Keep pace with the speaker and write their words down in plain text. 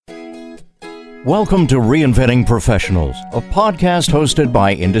Welcome to Reinventing Professionals, a podcast hosted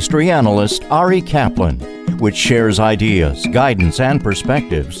by industry analyst Ari Kaplan, which shares ideas, guidance, and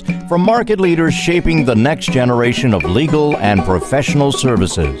perspectives from market leaders shaping the next generation of legal and professional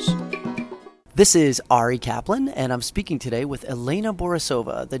services. This is Ari Kaplan, and I'm speaking today with Elena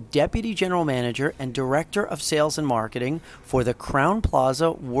Borisova, the Deputy General Manager and Director of Sales and Marketing for the Crowne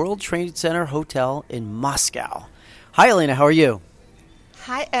Plaza World Trade Center Hotel in Moscow. Hi, Elena. How are you?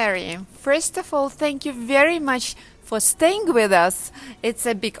 Hi, Ari. First of all, thank you very much for staying with us. It's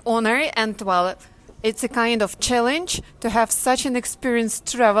a big honor and, it's a kind of challenge to have such an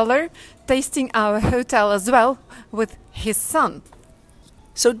experienced traveler tasting our hotel as well with his son.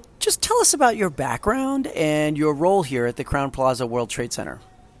 So just tell us about your background and your role here at the Crowne Plaza World Trade Center.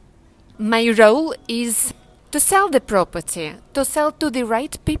 My role is to sell the property, to sell to the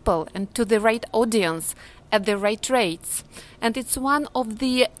right people and to the right audience at the right rates. And it's one of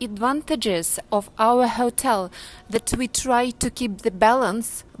the advantages of our hotel that we try to keep the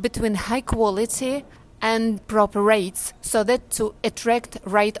balance between high quality and proper rates so that to attract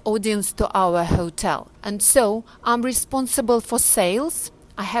right audience to our hotel. And so I'm responsible for sales.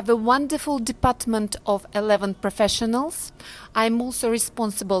 I have a wonderful department of 11 professionals. I'm also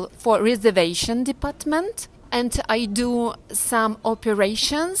responsible for reservation department, and I do some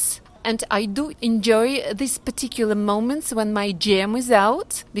operations. And I do enjoy these particular moments when my GM is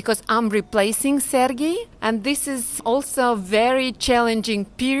out because I'm replacing Sergey. And this is also very challenging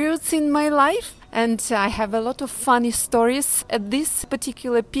periods in my life. And I have a lot of funny stories at this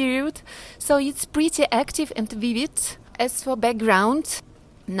particular period. So it's pretty active and vivid. As for background,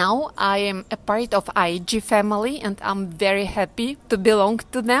 now I am a part of IG family and I'm very happy to belong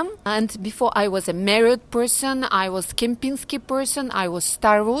to them. And before I was a married person, I was Kempinski person, I was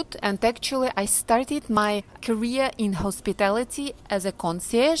Starwood, and actually I started my career in hospitality as a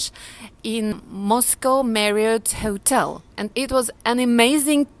concierge in Moscow Marriott Hotel. And it was an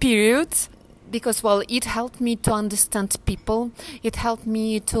amazing period because, it helped me to understand people. It helped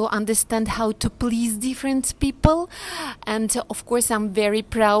me to understand how to please different people. And of course, I'm very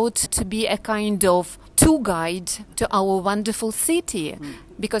proud to be a kind of tour guide to our wonderful city.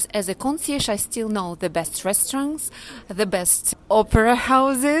 Because as a concierge, I still know the best restaurants, the best opera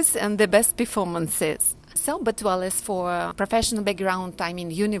houses, and the best performances. As for professional background, I'm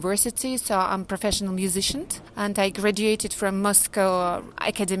in university, so I'm a professional musician. And I graduated from Moscow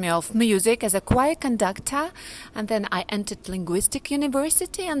Academy of Music as a choir conductor. And then I entered Linguistic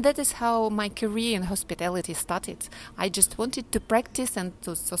University, and that is how my career in hospitality started. I just wanted to practice and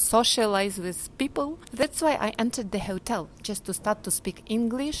to socialize with people. That's why I entered the hotel, just to start to speak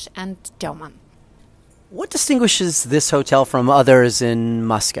English and German. What distinguishes this hotel from others in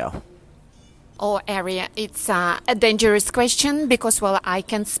Moscow? Area. It's a dangerous question because, I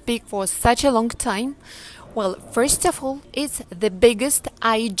can speak for such a long time. First of all, it's the biggest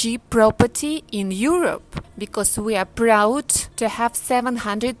IG property in Europe because we are proud to have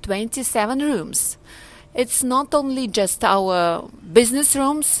 727 rooms. It's not only just our business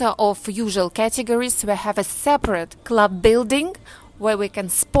rooms of usual categories. We have a separate club building where we can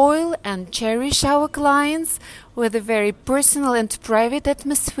spoil and cherish our clients with a very personal and private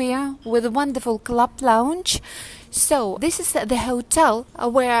atmosphere, with a wonderful club lounge. So this is the hotel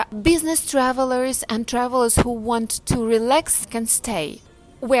where business travelers and travelers who want to relax can stay.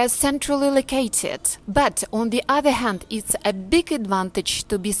 We are centrally located, but on the other hand, it's a big advantage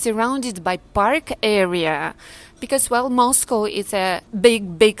to be surrounded by park area because, Moscow is a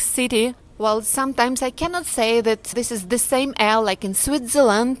big city. Sometimes I cannot say that this is the same air like in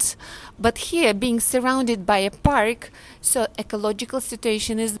Switzerland, but here being surrounded by a park, so ecological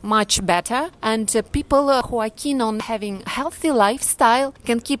situation is much better, and people who are keen on having healthy lifestyle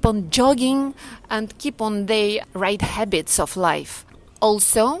can keep on jogging and keep on their right habits of life.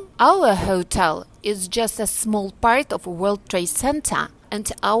 Also, our hotel is just a small part of World Trade Center,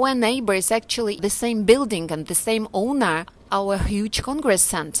 and our neighbor is actually the same building and the same owner. Our huge Congress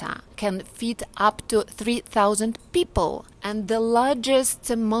Center can fit up to 3,000 people. And the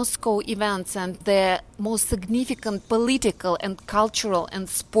largest Moscow events and the most significant political and cultural and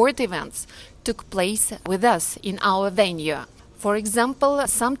sport events took place with us in our venue. For example,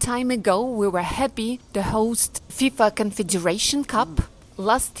 some time ago, we were happy to host FIFA Confederation Cup.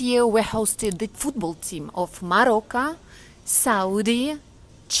 Last year, we hosted the football team of Morocco, Saudi,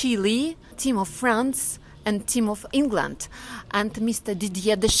 Chile, team of France, and team of England. And Mr.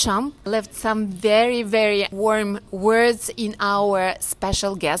 Didier Deschamps left some very, very warm words in our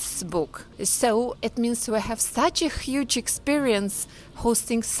special guests book. So it means we have such a huge experience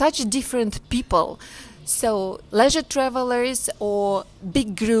hosting such different people. So leisure travelers or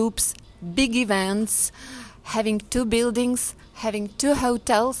big groups big events, having 2 buildings, having 2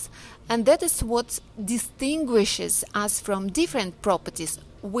 hotels, and that is what distinguishes us from different properties.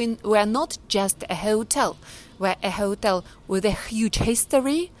 We are not just a hotel. We're a hotel with a huge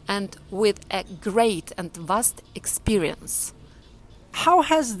history and with a great and vast experience. How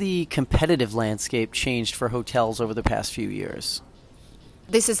has the competitive landscape changed for hotels over the past few years?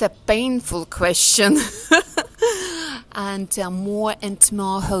 This is a painful question. And more and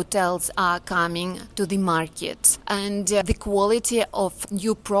more hotels are coming to the market. And the quality of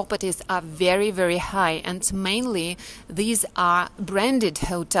new properties are very, very high. And mainly, these are branded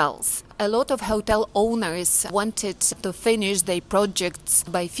hotels. A lot of hotel owners wanted to finish their projects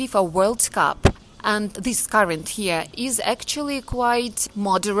by FIFA World Cup. And this current year is actually quite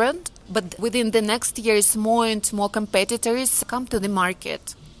moderate. But within the next years, more and more competitors come to the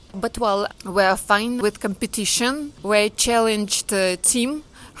market. But while we're fine with competition, we're a challenged team,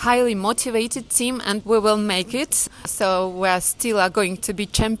 highly motivated team, and we will make it. So we're still going to be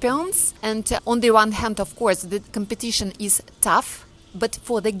champions. And on the one hand, of course, the competition is tough. But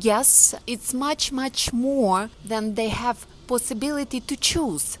for the guests, it's much, much more than they have possibility to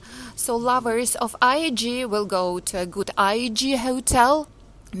choose. So lovers of IAG will go to a good IAG hotel.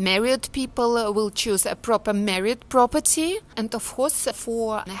 Marriott people will choose a proper Marriott property. And of course,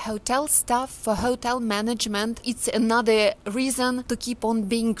 for hotel staff, for hotel management, it's another reason to keep on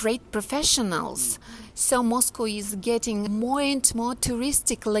being great professionals. So Moscow is getting more and more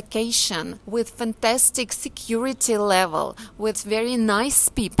touristic location with fantastic security level, with very nice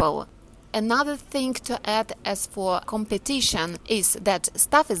people. Another thing to add as for competition is that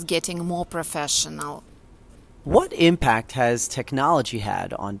staff is getting more professional. What impact has technology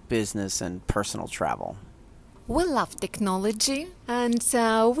had on business and personal travel? We love technology, and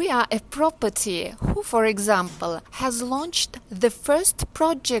we are a property who, for example, has launched the first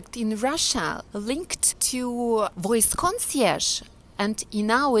project in Russia linked to voice concierge. And in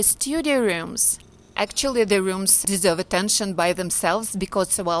our studio rooms, actually the rooms deserve attention by themselves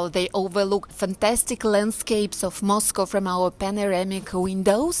because, well, they overlook fantastic landscapes of Moscow from our panoramic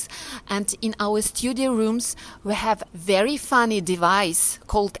windows. And in our studio rooms, we have very funny device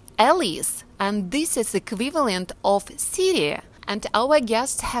called Alice. And this is equivalent of Siri. And our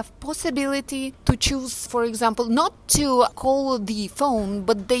guests have possibility to choose, for example, not to call the phone,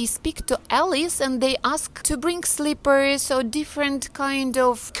 but they speak to Alice and they ask to bring slippers or different kind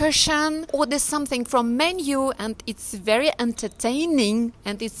of cushion, order something from menu, and it's very entertaining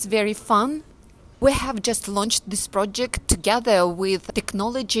and it's very fun. We have just launched this project together with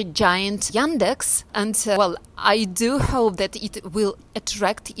technology giant Yandex, and well, I do hope that it will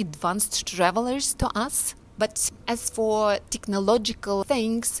attract advanced travelers to us. But as for technological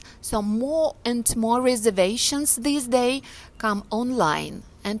things, so more and more reservations these days come online.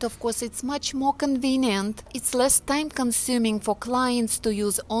 And of course, it's much more convenient. It's less time consuming for clients to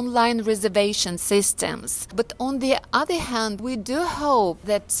use online reservation systems. But on the other hand, we do hope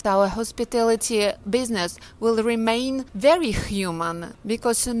that our hospitality business will remain very human,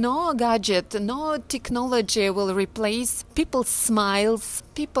 because no gadget, no technology will replace people's smiles,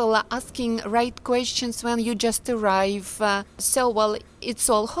 people asking right questions when you just arrive.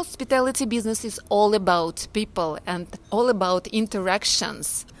 It's all hospitality business is all about people and all about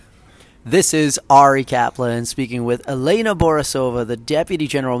interactions. This is Ari Kaplan speaking with Elena Borisova, the Deputy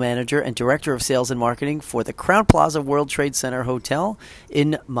General Manager and Director of Sales and Marketing for the Crowne Plaza World Trade Center Hotel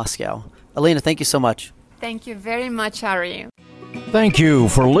in Moscow. Elena, thank you so much. Thank you very much, Ari. Thank you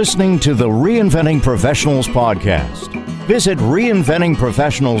for listening to the Reinventing Professionals podcast. Visit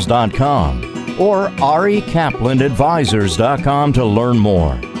reinventingprofessionals.com or arikaplanadvisors.com to learn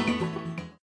more.